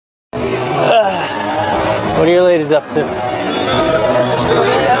What are your ladies up to?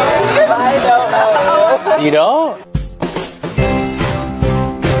 I don't know. You don't?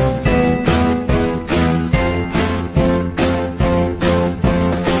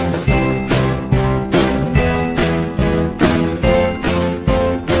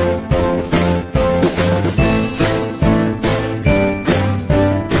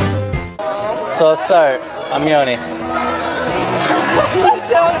 So let's start. I'm Yoni.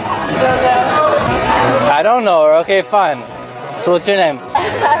 I don't know her. Okay, fine. So what's your name?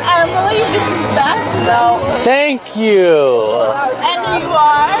 Emily, this is Beth. No. Thank you. And you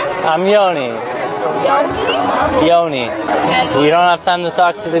are? I'm Yoni. Yoni? Yoni. You don't have time to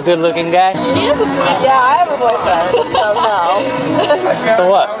talk to the good-looking guy? She has a boyfriend. Yeah, I have a boyfriend, so no. So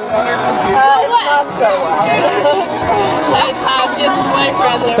what? It's not so well. She has a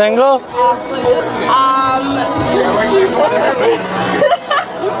boyfriend. Single?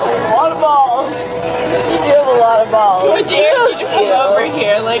 A lot of balls. You do have a lot of balls. Would you come over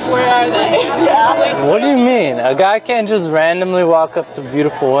here? Like, where are they? Yeah. Like, What do you mean? A guy can't just randomly walk up to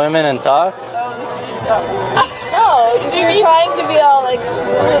beautiful women and talk? no, because you're trying to be all like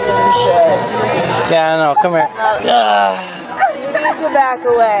smooth and shit. Yeah, I know. Come here. You need to back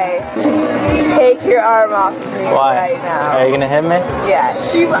away. Take your arm off of me Why? right now. Are you gonna hit me? Yeah. If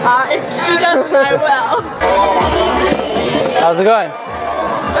she doesn't, I will. How's it going?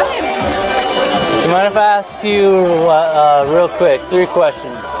 You mind if I ask you real quick 3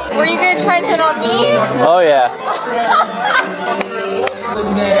 questions? Were you gonna try and hit on me? Oh yeah.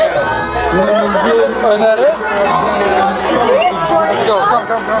 Let's go.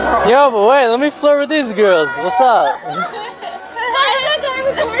 Come. Yo, but wait, let me flirt with these girls. What's up?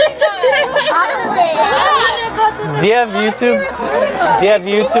 Do you have YouTube? Do you have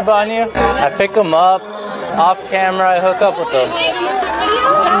YouTube on you? I pick them up off camera. I hook up with them.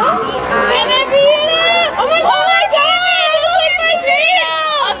 Oh my god!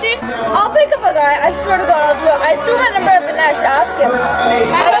 I'll pick up a guy. I swear to God, I'll do it. I threw my number up and I should ask him.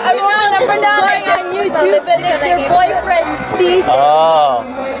 I wrote my number down on YouTube. If your boyfriend sees it. Oh.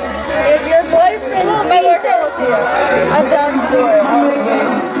 If your boyfriend sees it, I'm down to do it.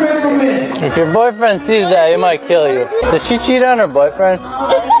 If your boyfriend sees that, he might kill you. Does she cheat on her boyfriend?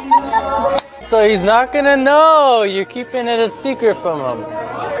 So he's not gonna know. You're keeping it a secret from him.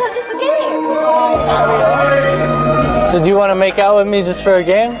 Because it's a game. So do you want to make out with me just for a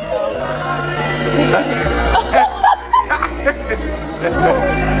game? You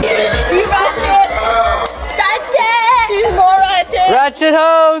ratchet! Ratchet! She's more ratchet! Ratchet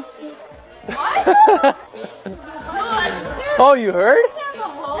hose! Oh, you heard?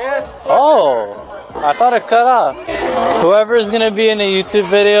 Yes. Oh, I thought it cut off. Whoever is gonna be in a YouTube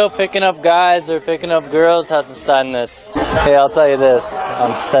video picking up guys or picking up girls has to sign this. Hey, I'll tell you this.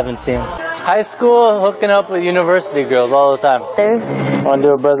 I'm 17. High school, hooking up with university girls all the time. Want to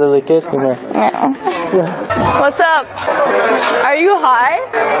do a brotherly kiss? Come here. What's up? Are you high?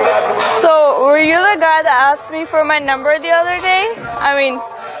 So, were you the guy that asked me for my number the other day? I mean,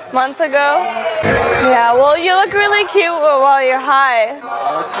 months ago? Yeah, well, you look really cute while you're high.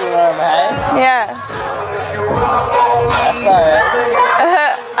 Yeah.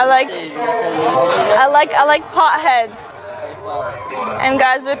 I like potheads. And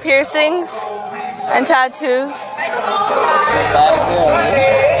guys with piercings and tattoos.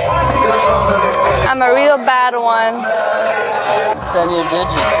 I'm a real bad one. Send your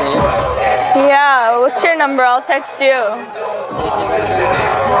digits, Dave. Yeah, what's your number? I'll text you.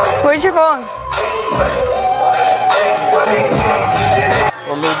 Where's your phone?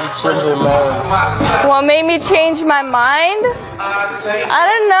 What made you change your mind? What made me change my mind? I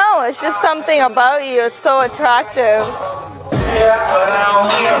don't know. It's just something about you. It's so attractive.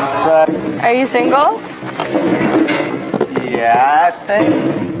 Are you single? Yeah, I think.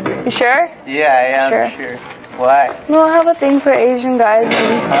 You sure? Yeah, I am sure. Why? No, I have a thing for Asian guys.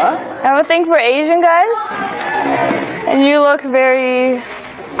 Huh? I have a thing for Asian guys. And you look very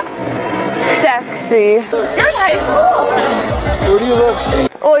sexy. You're in high school. Who do you look?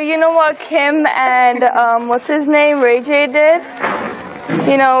 Well, you know what Kim and, what's his name, Ray J did?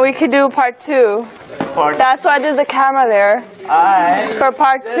 You know, we could do part 2. That's why there's a camera there. For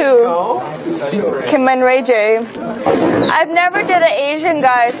part 2. Kim and Ray J. I've never did an Asian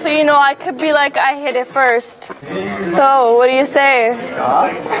guy, so you know I could be like I hit it first. So, what do you say?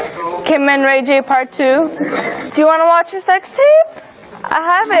 Kim and Ray J part 2? Do you want to watch a sex tape? I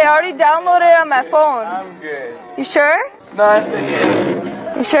have it. I already downloaded it on my phone. I'm good. You sure? No, it's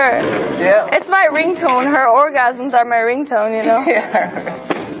okay. You sure? Yeah. It's my ringtone. Her orgasms are my ringtone, you know? Yeah.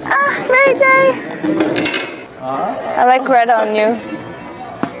 Ah, Mary J. I like red on you.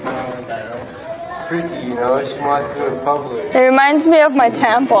 freaky, you know? She wants to do it in public. It reminds me of my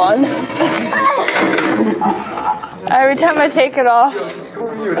tampon. Every time I take it off. She's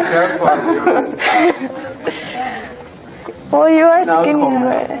calling you a tampon. Well, you are skinny.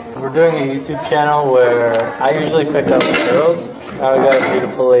 We're doing a YouTube channel where I usually pick up girls. Now we got a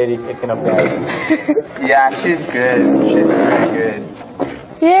beautiful lady picking up guys. Yeah, she's good. She's pretty good.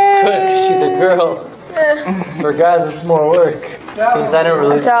 Yay! Good, 'cause she's a girl. For guys, it's more work. Can you sign a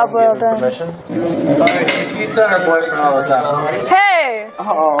release Job form, well give her done. permission? She cheats on her boyfriend all the time. Hey!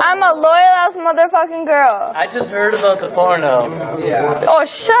 I'm a loyal ass motherfucking girl. I just heard about the porno. Yeah. Oh,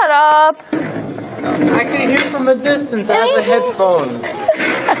 shut up! I can hear from a distance. I have a headphone.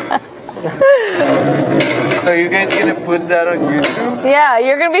 So you guys gonna put that on YouTube? Yeah,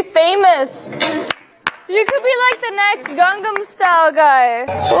 you're gonna be famous. You could be like the next Gangnam Style guy.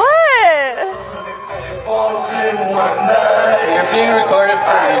 What? You're being recorded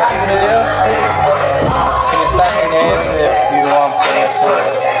for a YouTube video. Can you sign your name if you want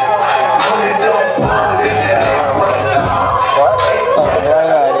permission? What?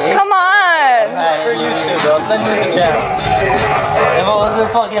 Come on! For YouTube, I'll send you the channel. If I wasn't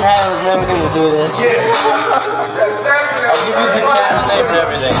fucking high, I was never gonna do this. I'll give you the channel name and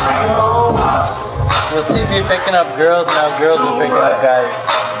everything. You'll see me picking up girls, now girls are picking up guys.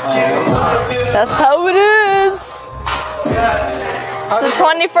 That's how it is. It's the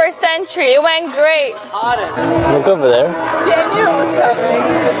 21st century. It went great. Look over there. Daniel was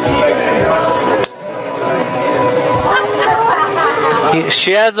coming.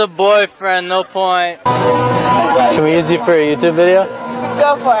 She has a boyfriend, no point. Can we use you for a YouTube video?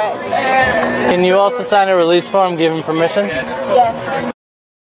 Go for it. Can you also sign a release form, give him permission? Yes.